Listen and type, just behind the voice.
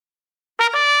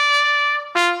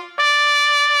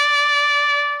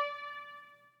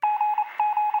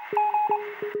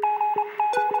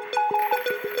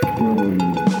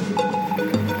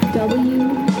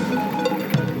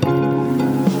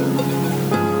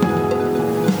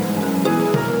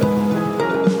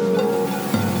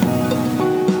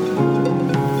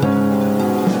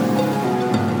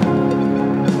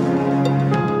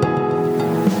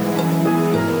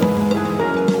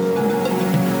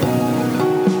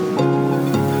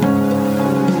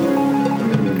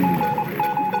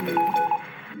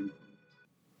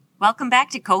Welcome back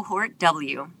to Cohort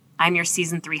W. I'm your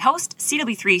Season 3 host,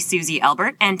 CW3 Susie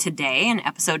Albert, and today, in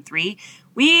Episode 3,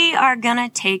 we are going to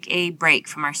take a break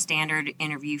from our standard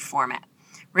interview format.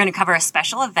 We're going to cover a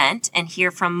special event and hear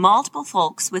from multiple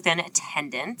folks within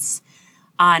attendance.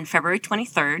 On February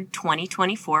 23rd,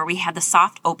 2024, we had the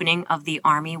soft opening of the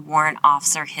Army Warrant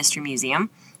Officer History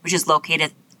Museum, which is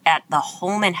located at the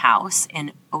Holman House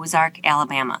in Ozark,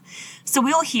 Alabama. So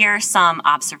we'll hear some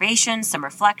observations, some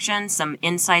reflections, some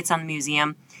insights on the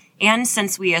museum. And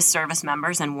since we as service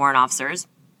members and warrant officers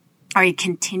are a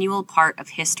continual part of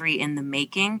history in the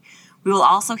making, we will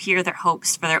also hear their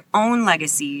hopes for their own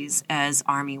legacies as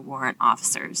Army warrant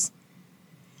officers.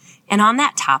 And on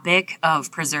that topic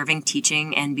of preserving,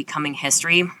 teaching, and becoming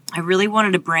history, I really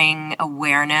wanted to bring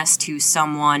awareness to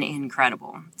someone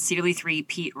incredible. CW3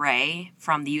 Pete Ray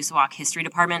from the USAWAC History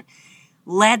Department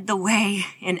led the way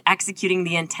in executing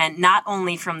the intent not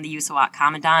only from the USAWAC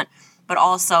Commandant, but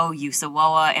also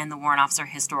USAWOA and the Warrant Officer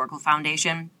Historical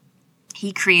Foundation.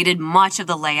 He created much of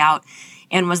the layout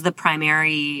and was the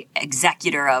primary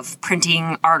executor of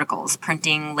printing articles,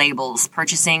 printing labels,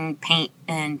 purchasing paint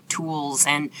and tools,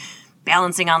 and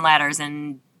balancing on ladders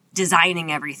and designing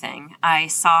everything. I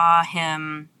saw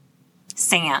him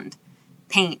sand,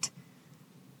 paint,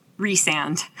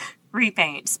 resand,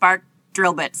 repaint, spark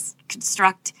drill bits,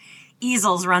 construct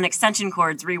easels, run extension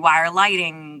cords, rewire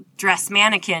lighting, dress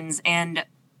mannequins, and,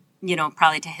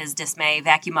 probably to his dismay,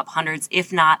 vacuum up hundreds,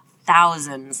 if not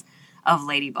thousands, of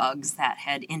ladybugs that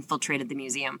had infiltrated the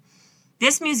museum.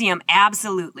 This museum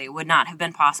absolutely would not have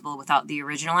been possible without the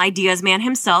original ideas man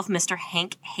himself, Mr.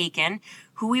 Hank Haken,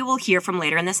 who we will hear from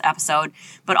later in this episode,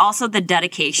 but also the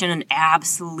dedication and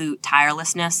absolute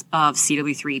tirelessness of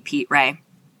CW3 Pete Ray.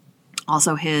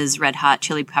 Also his Red Hot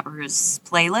Chili Peppers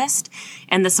playlist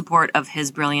and the support of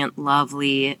his brilliant,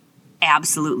 lovely,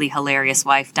 absolutely hilarious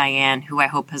wife, Diane, who I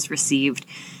hope has received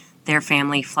their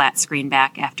family flat screen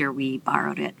back after we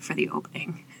borrowed it for the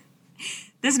opening.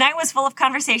 This night was full of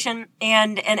conversation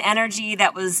and an energy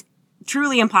that was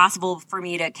truly impossible for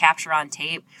me to capture on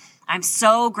tape. I'm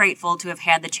so grateful to have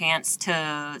had the chance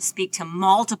to speak to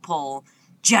multiple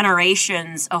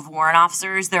generations of warrant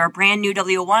officers. There are brand new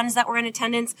W1s that were in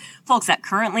attendance, folks that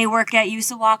currently work at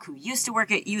USAWAC, who used to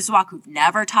work at USAWAC, who've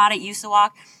never taught at USAWAC.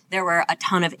 There were a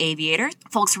ton of aviators,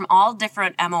 folks from all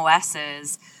different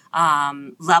MOSs,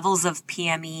 levels of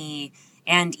PME,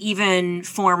 and even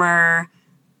former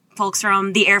folks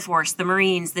from the Air Force, the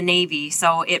Marines, the Navy.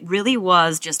 So it really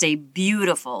was just a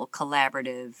beautiful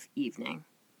collaborative evening.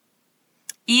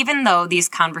 Even though these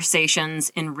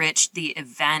conversations enriched the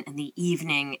event and the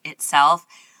evening itself,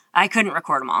 I couldn't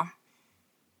record them all.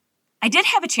 I did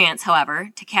have a chance, however,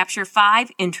 to capture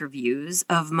 5 interviews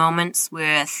of moments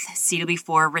with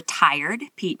CW4 retired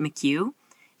Pete McHugh,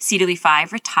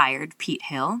 CW5 retired Pete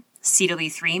Hill,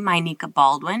 CW3 Mynika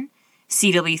Baldwin,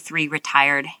 CW3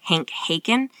 retired Hank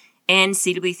Haken, and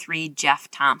CW3 Jeff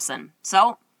Thompson.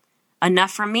 So,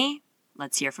 enough from me.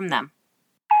 Let's hear from them.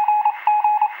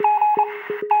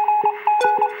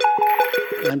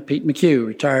 I'm Pete McHugh,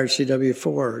 retired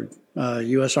CW4,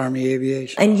 U.S. Army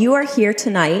Aviation. And you are here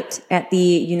tonight at the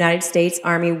United States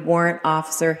Army Warrant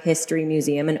Officer History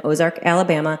Museum in Ozark,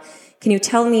 Alabama. Can you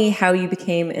tell me how you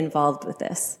became involved with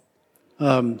this?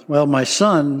 Well, my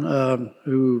son,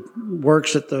 who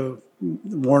works at the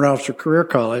Warrant Officer Career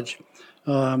College,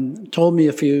 told me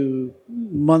a few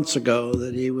months ago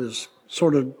that he was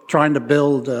sort of trying to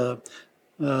build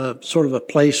sort of a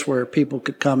place where people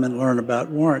could come and learn about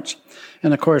warrants.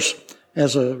 And of course,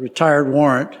 as a retired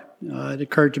warrant, it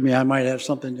occurred to me I might have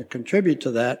something to contribute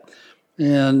to that.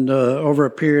 And over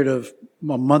a period of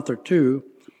a month or two,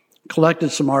 collected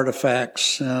some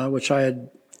artifacts, which I had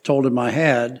told him I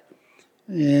had.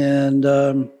 And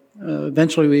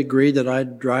eventually we agreed that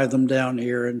I'd drive them down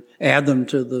here and add them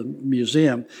to the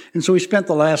museum. And so we spent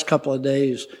the last couple of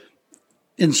days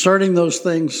inserting those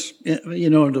things,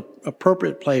 into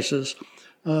appropriate places.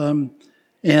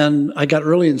 And I got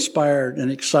really inspired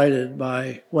and excited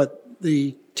by what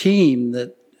the team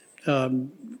that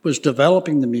was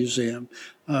developing the museum,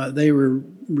 they were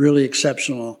really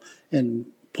exceptional in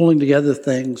pulling together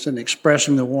things and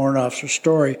expressing the warrant officer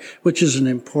story, which is an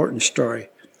important story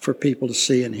for people to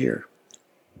see and hear.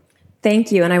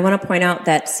 Thank you. And I want to point out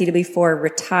that CW4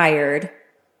 retired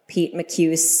Pete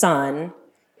McHugh's son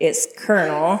is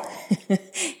Colonel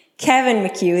Kevin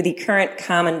McHugh, the current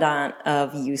commandant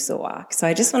of USAWAC. So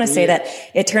I just want to say that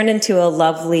it turned into a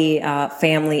lovely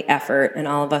family effort, and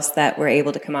all of us that were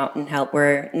able to come out and help,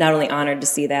 we're not only honored to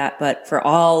see that, but for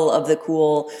all of the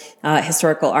cool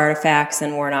historical artifacts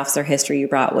and warrant officer history you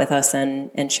brought with us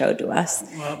and showed to us.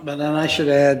 Well, but then I should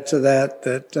add to that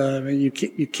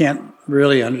you can't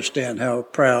really understand how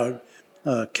proud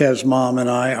Kev's mom and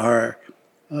I are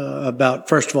about,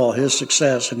 first of all, his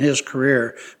success in his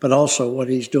career, but also what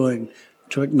he's doing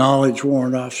to acknowledge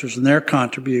warrant officers and their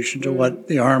contribution to what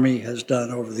the Army has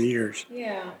done over the years.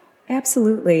 Yeah,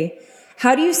 absolutely.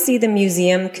 How do you see the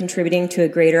museum contributing to a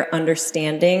greater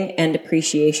understanding and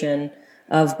appreciation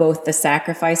of both the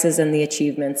sacrifices and the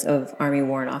achievements of Army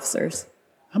warrant officers?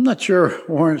 I'm not sure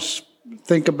warrants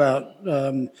think about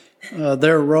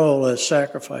their role as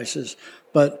sacrifices,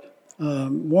 but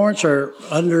warrants are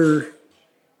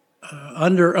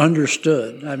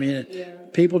understood. I mean,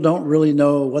 people don't really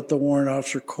know what the Warrant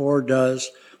Officer Corps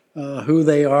does, who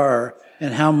they are,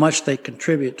 and how much they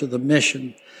contribute to the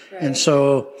mission. Right. And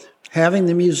so having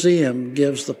the museum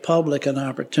gives the public an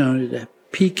opportunity to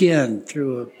peek in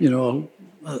through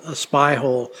a spy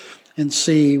hole and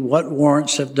see what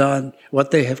warrants have done,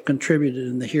 what they have contributed,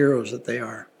 and the heroes that they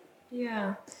are.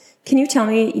 Yeah. Can you tell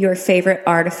me your favorite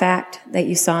artifact that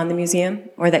you saw in the museum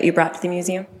or that you brought to the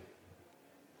museum?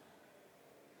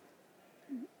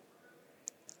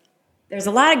 There's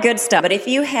a lot of good stuff, but if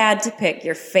you had to pick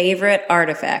your favorite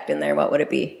artifact in there, what would it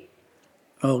be?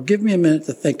 Oh, give me a minute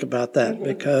to think about that,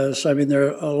 because, I mean, there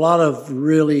are a lot of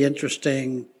really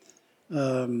interesting,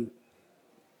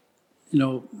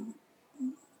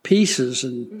 pieces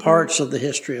and parts of the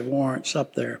history of warrants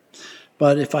up there.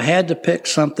 But if I had to pick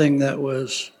something that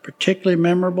was particularly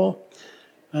memorable,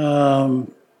 I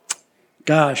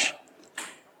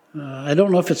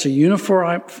don't know if it's a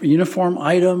uniform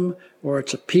item, or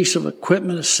it's a piece of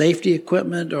equipment, a safety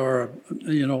equipment, or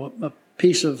a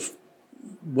piece of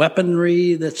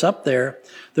weaponry that's up there.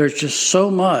 There's just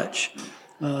so much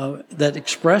that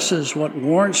expresses what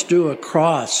warrants do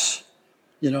across,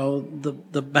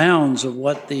 the bounds of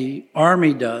what the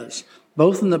Army does,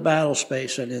 both in the battle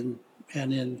space and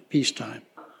in peacetime.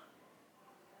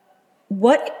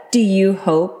 What do you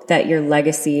hope that your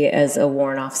legacy as a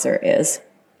warrant officer is?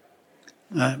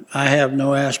 I have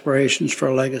no aspirations for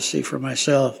a legacy for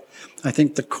myself. I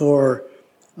think the Corps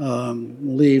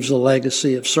leaves a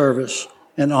legacy of service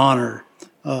and honor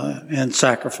and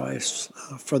sacrifice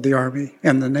for the Army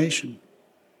and the nation.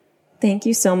 Thank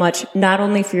you so much, not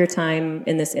only for your time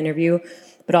in this interview,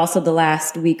 but also the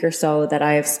last week or so that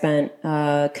I have spent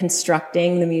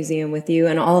constructing the museum with you,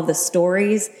 and all of the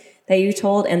stories that you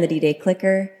told, and the D-Day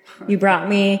clicker you brought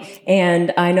me.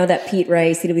 And I know that Pete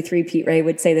Ray, CW3 Pete Ray,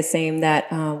 would say the same,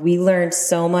 that we learned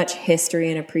so much history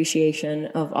and appreciation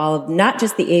of all of, not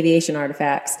just the aviation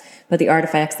artifacts, but the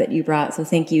artifacts that you brought. So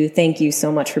thank you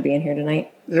so much for being here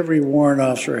tonight. Every warrant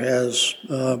officer has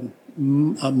a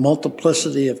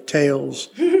multiplicity of tales,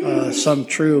 some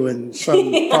true and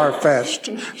some far-fetched.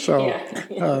 So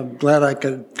glad I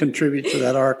could contribute to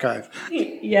that archive.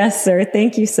 Yes, sir.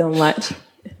 Thank you so much.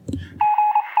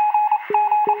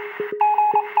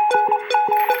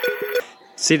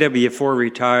 CW4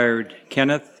 retired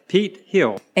Kenneth Pete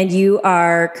Hill. And you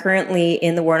are currently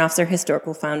in the Warrant Officer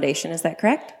Historical Foundation, is that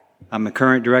correct? I'm the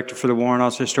current director for the Warrant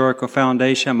Officer Historical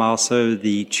Foundation. I'm also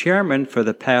the chairman for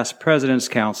the Past President's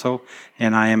Council,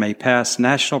 and I am a past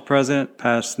national president,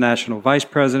 past national vice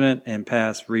president, and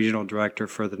past regional director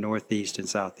for the Northeast and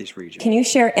Southeast region. Can you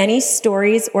share any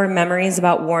stories or memories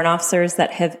about warrant officers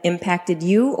that have impacted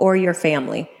you or your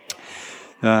family?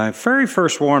 Very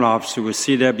first warrant officer was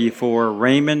CW4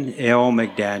 Raymond L.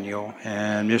 McDaniel,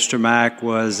 and Mr. Mack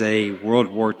was a World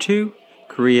War II,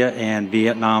 Korea, and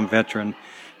Vietnam veteran,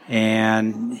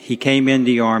 and he came in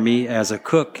the Army as a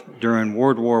cook during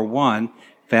World War I,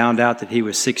 found out that he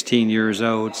was 16 years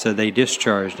old, so they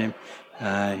discharged him.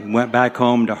 He went back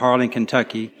home to Harlan,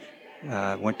 Kentucky,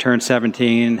 turned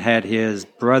 17, had his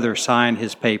brother sign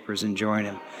his papers and join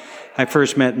him. I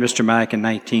first met Mr. Mack in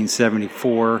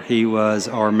 1974. He was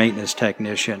our maintenance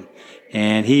technician,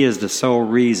 and he is the sole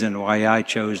reason why I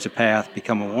chose the path to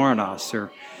become a warrant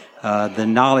officer. The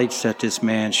knowledge that this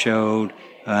man showed,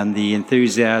 the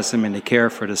enthusiasm and the care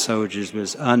for the soldiers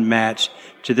was unmatched.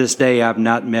 To this day, I've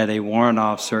not met a warrant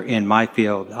officer in my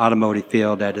field, automotive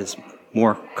field, that is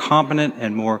more competent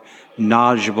and more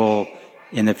knowledgeable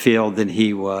in the field than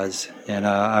he was. And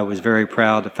I was very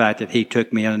proud of the fact that he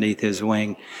took me underneath his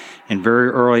wing. And very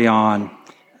early on,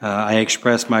 I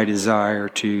expressed my desire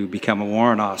to become a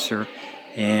warrant officer.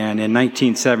 And in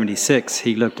 1976,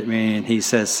 he looked at me and he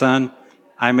says, "Son,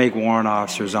 I make warrant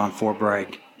officers on Fort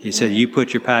Bragg." He said, "You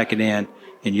put your packet in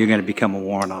and you're going to become a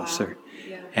warrant officer."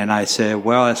 And I said,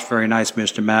 "Well, that's very nice,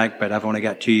 Mr. Mack, but I've only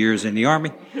got 2 years in the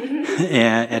Army."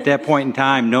 And at that point in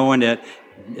time, knowing that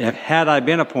had I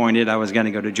been appointed, I was going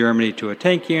to go to Germany to a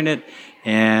tank unit,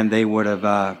 and they would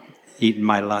have eaten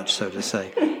my lunch, so to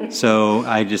say. So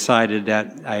I decided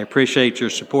that I appreciate your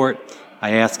support.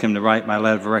 I asked him to write my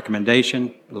letter of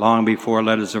recommendation long before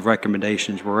letters of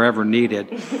recommendations were ever needed,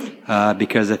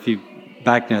 because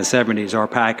back in the 70s, our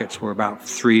packets were about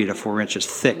 3 to 4 inches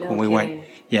thick when we went.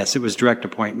 Yes, it was direct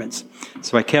appointments.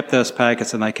 So I kept those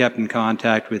packets, and I kept in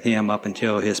contact with him up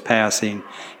until his passing,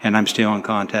 and I'm still in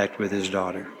contact with his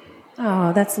daughter.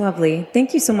 Oh, that's lovely.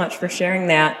 Thank you so much for sharing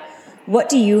that. What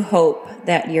do you hope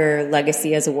that your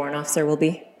legacy as a warrant officer will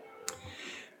be?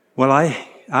 Well,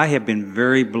 I have been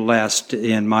very blessed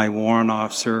in my warrant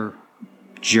officer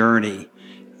journey,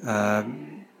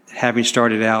 having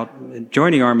started out,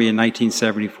 joined the Army in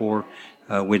 1974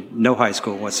 with no high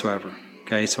school whatsoever.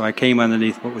 Okay, so I came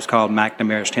underneath what was called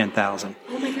McNamara's 10,000.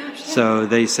 Oh my gosh. Yeah. So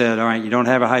they said, "All right, you don't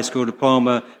have a high school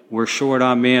diploma. We're short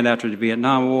on men after the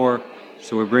Vietnam War,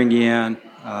 so we'll bring you in."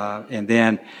 And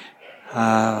then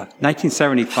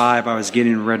 1975, I was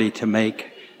getting ready to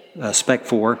make Spec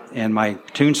 4, and my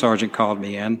platoon sergeant called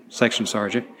me in, section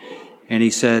sergeant, and he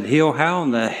said, "Hill, how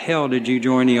in the hell did you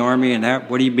join the Army, and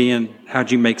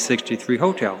how'd you make 63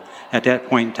 Hotel?" At that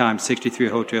point in time, 63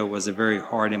 Hotel was a very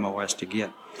hard MOS to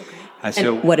get. Okay.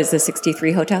 And what is the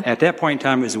 63 Hotel? At that point in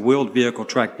time, it was a wheeled vehicle,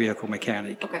 track vehicle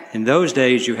mechanic. Okay. In those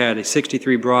days, you had a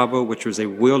 63 Bravo, which was a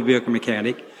wheeled vehicle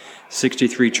mechanic.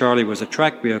 63 Charlie was a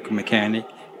track vehicle mechanic.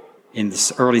 In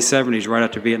the early 70s, right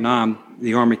after Vietnam,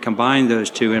 the Army combined those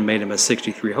two and made them a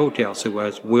 63 Hotel, so it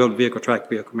was wheeled vehicle, track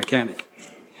vehicle mechanic.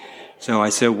 So I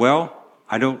said, "Well,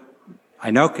 I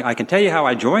can tell you how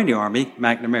I joined the Army,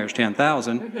 McNamara's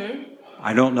 10,000. Mm-hmm.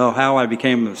 I don't know how I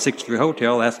became a 63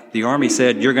 Hotel. The Army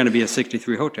said, you're going to be a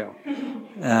 63 Hotel."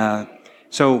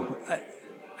 So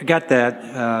I got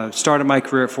that, started my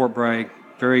career at Fort Bragg,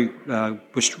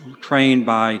 was trained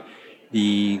by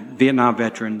the Vietnam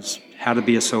veterans, how to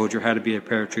be a soldier, how to be a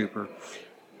paratrooper.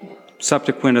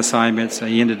 Subsequent assignments, I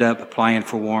ended up applying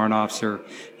for warrant officer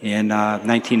in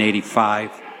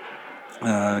 1985.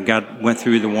 Went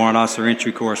through the warrant officer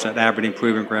entry course at Aberdeen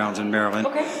Proving Grounds in Maryland.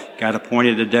 Okay. Got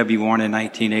appointed to W1 in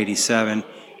 1987.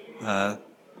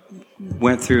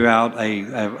 Went throughout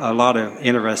a lot of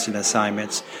interesting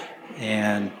assignments,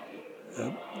 and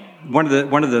one of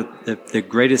the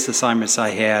greatest assignments I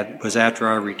had was after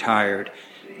I retired,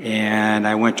 and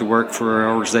I went to work for an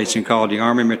organization called the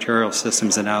Army Material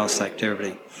Systems Analysis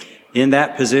Activity. In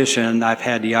that position, I've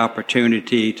had the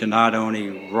opportunity to not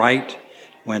only write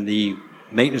when the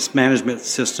maintenance management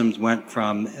systems went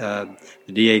from the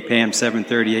DAPAM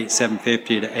 738,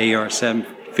 750 to AR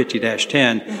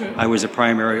 750-10. Mm-hmm. I was a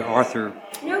primary author.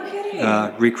 No kidding.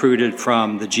 Recruited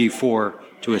from the G4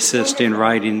 to assist in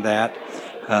writing that.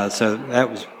 So that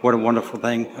was what a wonderful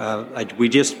thing. We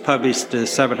just published the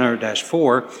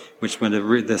 700-4, which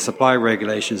were the supply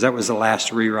regulations. That was the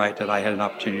last rewrite that I had an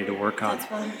opportunity to work on.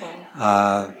 That's wonderful.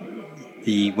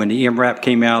 When the MRAP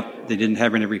came out, they didn't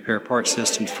have any repair part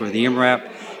systems for the MRAP.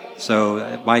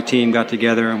 So my team got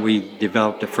together and we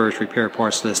developed the first repair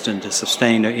parts system to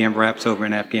sustain the MRAPs over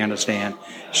in Afghanistan,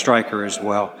 Stryker as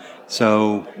well.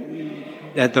 So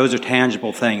those are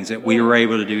tangible things that we were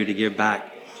able to do to give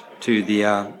back to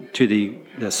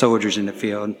the soldiers in the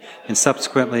field. And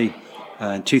subsequently,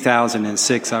 in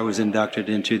 2006, I was inducted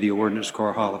into the Ordnance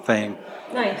Corps Hall of Fame.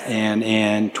 Nice. And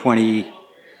in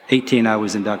 2018, I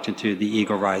was inducted to the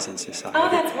Eagle Rising Society. Oh,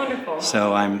 that's wonderful.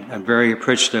 So I'm very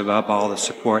appreciative of all the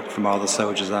support from all the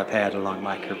soldiers I've had along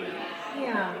my career.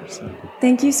 Yeah. So.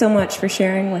 Thank you so much for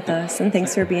sharing with us, and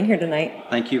thanks for being here tonight.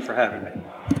 Thank you for having me.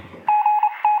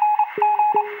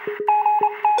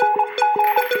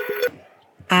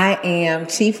 I am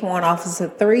Chief Warrant Officer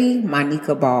 3,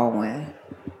 Monica Baldwin.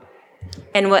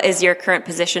 And what is your current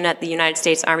position at the United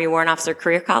States Army Warrant Officer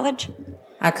Career College?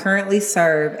 I currently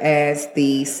serve as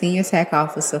the Senior TAC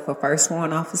Officer for 1st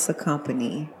Warrant Officer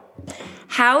Company.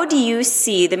 How do you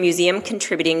see the museum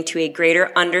contributing to a greater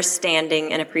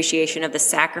understanding and appreciation of the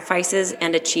sacrifices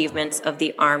and achievements of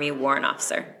the Army Warrant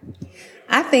Officer?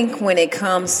 I think when it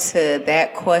comes to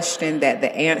that question, that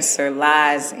the answer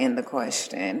lies in the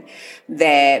question,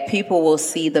 that people will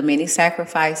see the many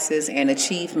sacrifices and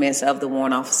achievements of the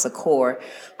Warrant Officer Corps.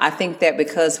 I think that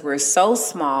because we're so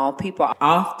small, people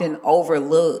often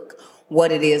overlook what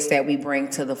it is that we bring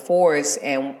to the force.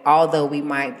 And although we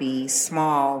might be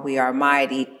small, we are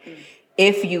mighty.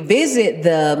 If you visit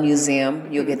the museum,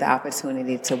 you'll get the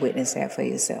opportunity to witness that for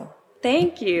yourself.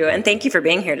 Thank you. And thank you for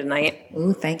being here tonight.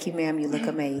 Ooh, thank you, ma'am. You look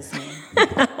amazing.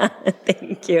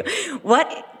 Thank you.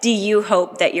 What do you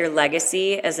hope that your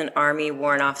legacy as an Army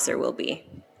warrant officer will be?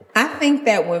 I think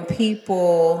that when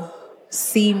people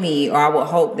see me, or I would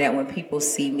hope that when people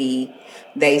see me,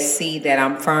 they see that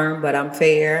I'm firm, but I'm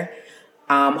fair.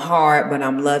 I'm hard, but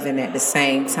I'm loving at the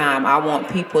same time. I want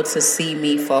people to see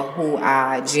me for who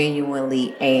I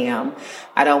genuinely am.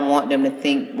 I don't want them to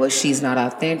think, well, she's not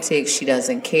authentic, she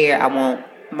doesn't care. I want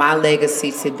my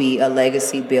legacy to be a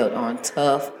legacy built on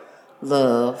tough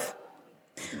love.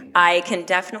 I can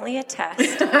definitely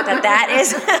attest that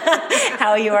is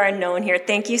how you are known here.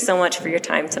 Thank you so much for your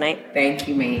time tonight. Thank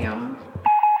you, ma'am.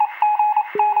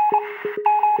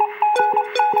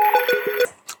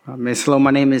 Hello,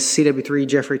 my name is CW3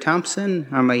 Jeffrey Thompson.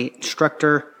 I'm an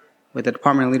instructor with the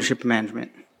Department of Leadership and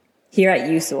Management. Here at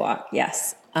USAWA,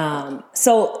 yes.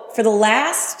 So for the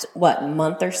last,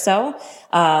 month or so,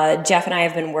 Jeff and I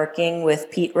have been working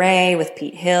with Pete Ray, with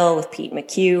Pete Hill, with Pete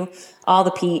McHugh, all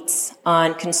the Petes,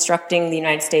 on constructing the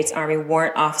United States Army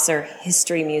Warrant Officer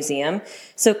History Museum.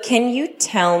 So can you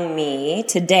tell me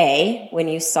today, when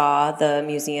you saw the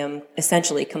museum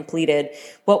essentially completed,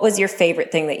 what was your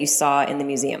favorite thing that you saw in the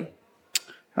museum?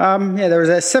 There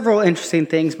was several interesting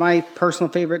things. My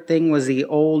personal favorite thing was the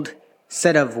old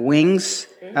set of wings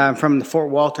from the Fort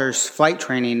Walters flight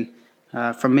training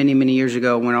from many, many years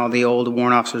ago, when all the old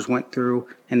warrant officers went through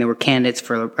and they were candidates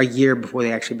for a year before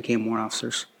they actually became warrant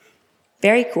officers.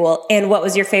 Very cool. And what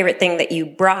was your favorite thing that you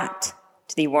brought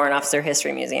to the Warrant Officer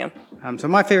History Museum? So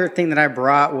my favorite thing that I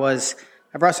brought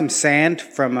some sand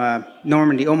from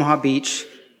Normandy, Omaha Beach,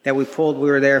 that we pulled.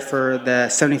 We were there for the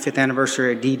 75th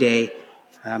anniversary of D-Day.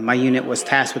 My unit was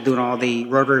tasked with doing all the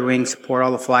rotary wing support,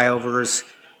 all the flyovers,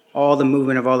 all the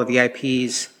movement of all the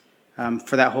VIPs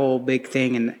for that whole big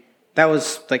thing. And that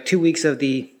was like 2 weeks of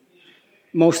the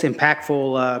most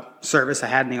impactful service I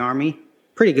had in the Army.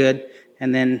 Pretty good.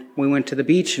 And then we went to the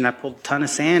beach and I pulled a ton of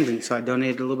sand, and so I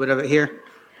donated a little bit of it here.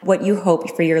 What you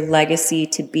hope for your legacy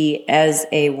to be as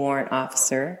a warrant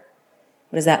officer,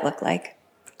 what does that look like?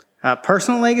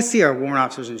 Personal legacy or warrant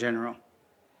officers in general?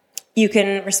 You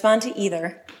can respond to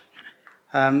either.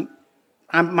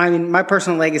 My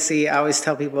personal legacy, I always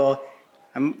tell people,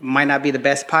 I might not be the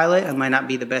best pilot, I might not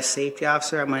be the best safety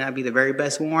officer, I might not be the very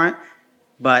best warrant,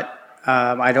 but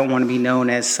I don't want to be known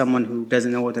as someone who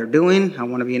doesn't know what they're doing. I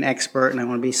want to be an expert, and I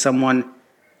want to be someone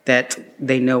that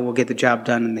they know will get the job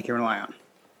done and they can rely on.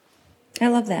 I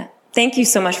love that. Thank you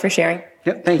so much for sharing.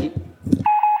 Yep, thank you.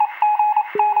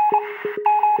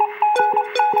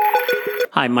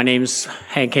 Hi, my name's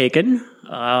Hank Haken.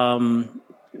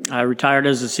 I retired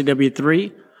as a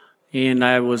CW3, and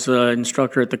I was an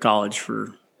instructor at the college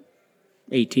for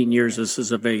 18 years as a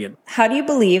civilian. How do you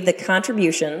believe the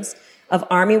contributions of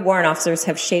Army warrant officers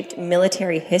have shaped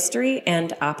military history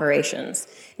and operations?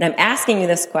 And I'm asking you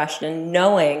this question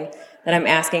knowing that I'm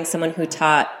asking someone who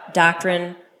taught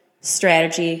doctrine,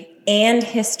 strategy, and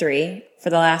history for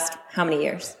the last how many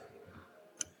years?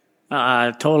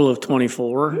 A total of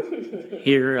 24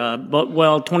 here,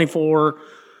 24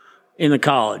 in the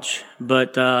college.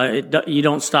 But you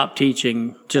don't stop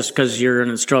teaching just because you're in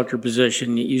an instructor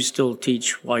position. You still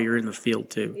teach while you're in the field,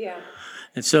 too. Yeah.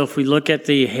 And so if we look at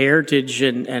the heritage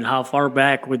and how far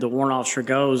back with the warrant officer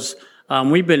goes,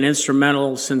 we've been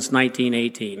instrumental since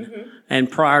 1918, and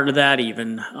prior to that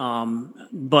even.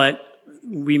 But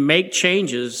we make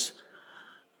changes.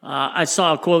 I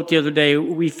saw a quote the other day,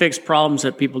 we fix problems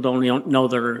that people don't know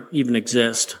that even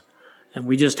exist. And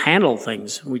we just handle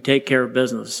things. We take care of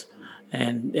business.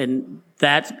 And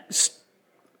that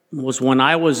was when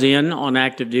I was on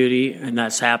active duty, and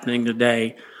that's happening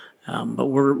today. But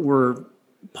we're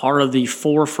part of the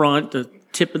forefront, the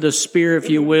tip of the spear, if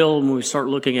you will, when we start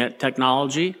looking at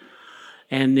technology.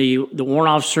 And the warrant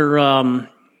officer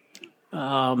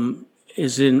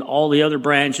is in all the other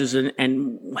branches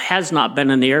and has not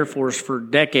been in the Air Force for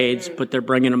decades, but they're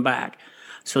bringing them back.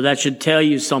 So that should tell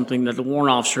you something, that the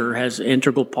warrant officer has an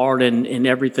integral part in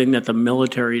everything that the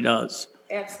military does.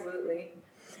 Absolutely.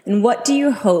 And what do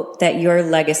you hope that your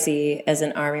legacy as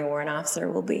an Army warrant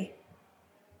officer will be?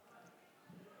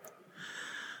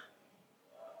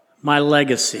 My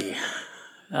legacy.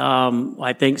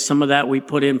 I think some of that we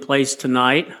put in place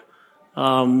tonight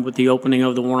with the opening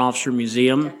of the Warrant Officer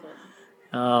Museum.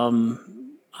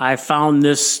 I found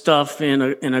this stuff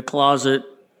in a closet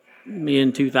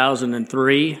in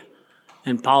 2003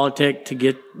 in politics to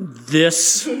get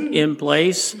this in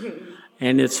place.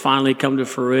 and it's finally come to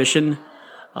fruition.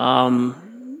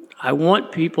 I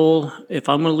want people, if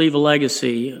I'm going to leave a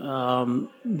legacy,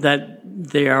 that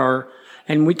they are,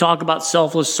 and we talk about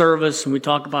selfless service and we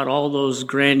talk about all those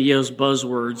grandiose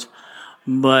buzzwords,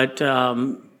 but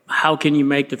how can you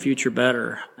make the future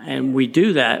better? And we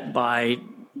do that by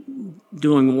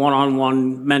doing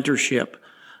one-on-one mentorship.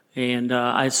 And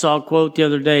I saw a quote the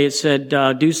other day. It said,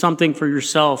 do something for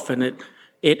yourself, and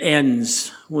it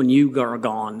ends when you are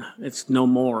gone. It's no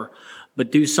more.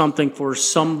 But do something for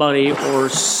somebody or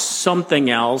something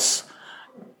else,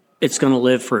 it's going to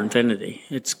live for infinity.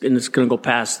 It's going to go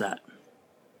past that.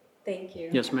 Thank you.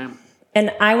 Yes, ma'am.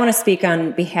 And I want to speak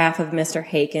on behalf of Mr.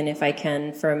 Haken, if I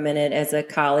can, for a minute, as a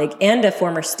colleague and a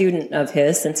former student of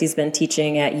his, since he's been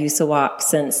teaching at USAWOC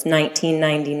since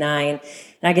 1999.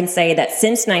 And I can say that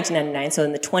since 1999, so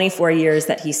in the 24 years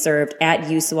that he served at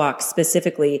USAWOC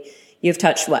specifically, you've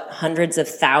touched, hundreds of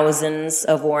thousands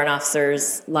of warrant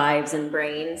officers' lives and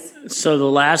brains? So the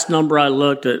last number I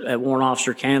looked at warrant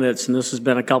officer candidates, and this has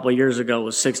been a couple of years ago,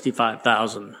 was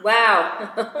 65,000.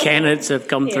 Wow. Candidates have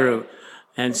come through.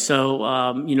 And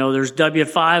so, there's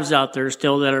W-5s out there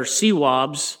still that are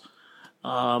CWABs.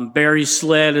 Barry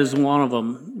Sled is one of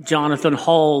them. Jonathan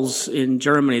Hulls in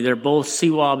Germany. They're both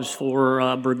CWABs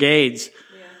for brigades.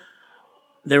 Yeah.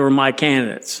 They were my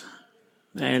candidates.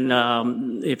 And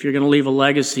if you're going to leave a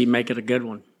legacy, make it a good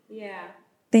one. Yeah.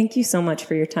 Thank you so much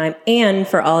for your time and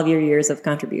for all of your years of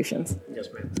contributions. Yes,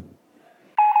 ma'am.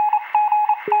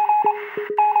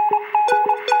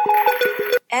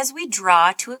 As we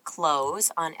draw to a close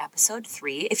on episode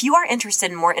 3, if you are interested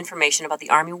in more information about the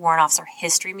Army Warrant Officer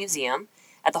History Museum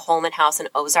at the Holman House in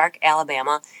Ozark,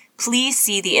 Alabama, please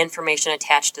see the information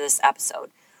attached to this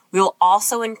episode. We will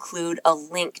also include a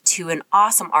link to an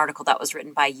awesome article that was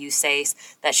written by USACE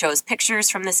that shows pictures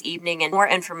from this evening and more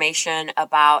information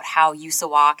about how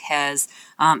USAWOC has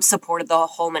supported the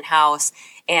Holman House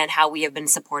and how we have been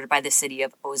supported by the city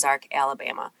of Ozark,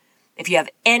 Alabama. If you have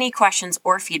any questions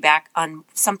or feedback on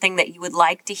something that you would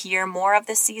like to hear more of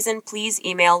this season, please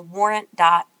email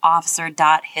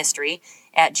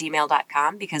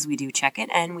warrant.officer.history@gmail.com because we do check it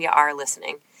and we are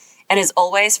listening. And as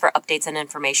always, for updates and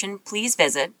information, please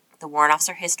visit the Warrant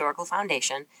Officer Historical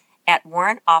Foundation at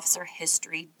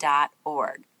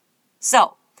warrantofficerhistory.org.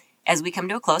 So, as we come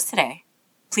to a close today,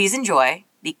 please enjoy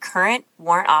the current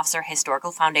Warrant Officer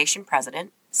Historical Foundation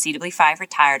President, CW5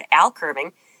 retired Al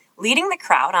Curbing, leading the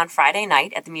crowd on Friday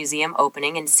night at the museum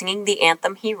opening and singing the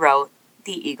anthem he wrote,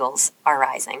 "The Eagles Are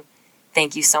Rising."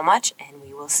 Thank you so much, and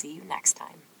we will see you next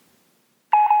time.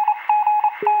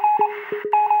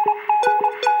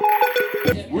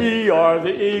 We are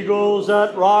the eagles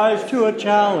that rise to a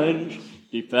challenge,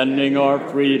 defending our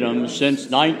freedom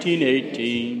since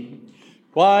 1918.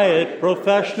 Quiet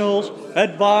professionals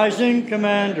advising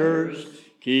commanders,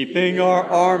 keeping our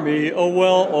Army a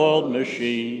well-oiled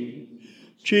machine.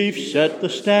 Chiefs set the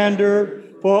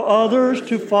standard for others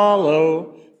to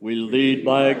follow. We lead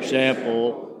by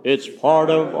example, it's part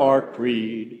of our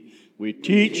creed. We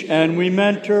teach and we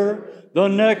mentor the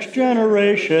next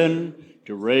generation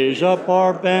to raise up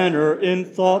our banner in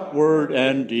thought, word,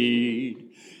 and deed.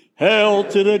 Hail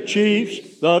to the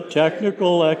chiefs, the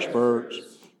technical experts.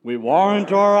 We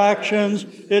warrant our actions,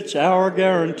 it's our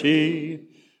guarantee.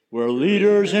 We're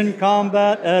leaders in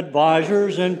combat,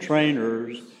 advisors and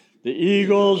trainers. The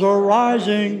eagles are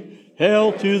rising,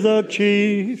 hail to the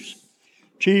chiefs.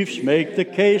 Chiefs make the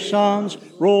caissons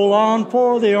roll on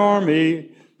for the Army,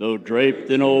 though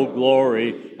draped in old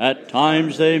glory, at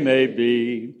times they may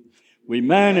be. We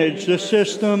manage the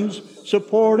systems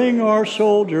supporting our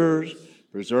soldiers,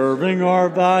 preserving our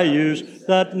values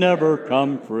that never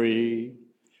come free.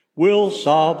 We'll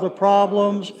solve the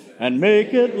problems and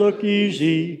make it look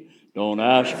easy. Don't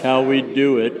ask how we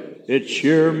do it, it's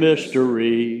sheer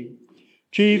mystery.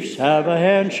 Chiefs have a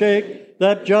handshake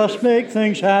that just makes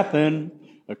things happen,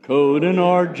 a code in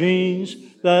our genes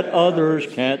that others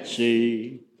can't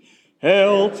see.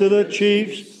 Hail to the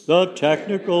chiefs, the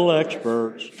technical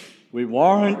experts. We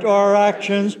warrant our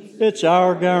actions, it's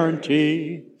our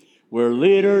guarantee. We're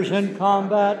leaders in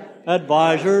combat,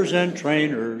 advisors and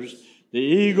trainers. The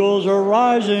eagles are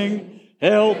rising,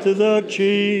 hail to the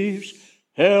chiefs.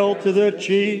 Hail to the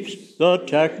chiefs, the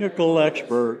technical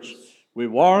experts. We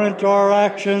warrant our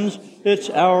actions, it's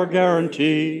our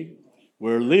guarantee.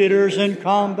 We're leaders in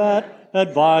combat,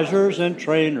 advisors and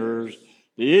trainers.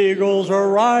 The eagles are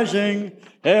rising,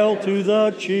 hail to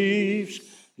the chiefs.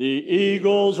 The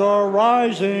eagles are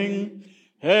rising,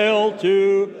 hail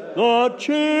to the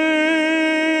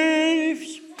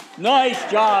chiefs.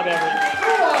 Nice job, everybody.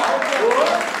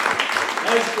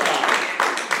 Nice job.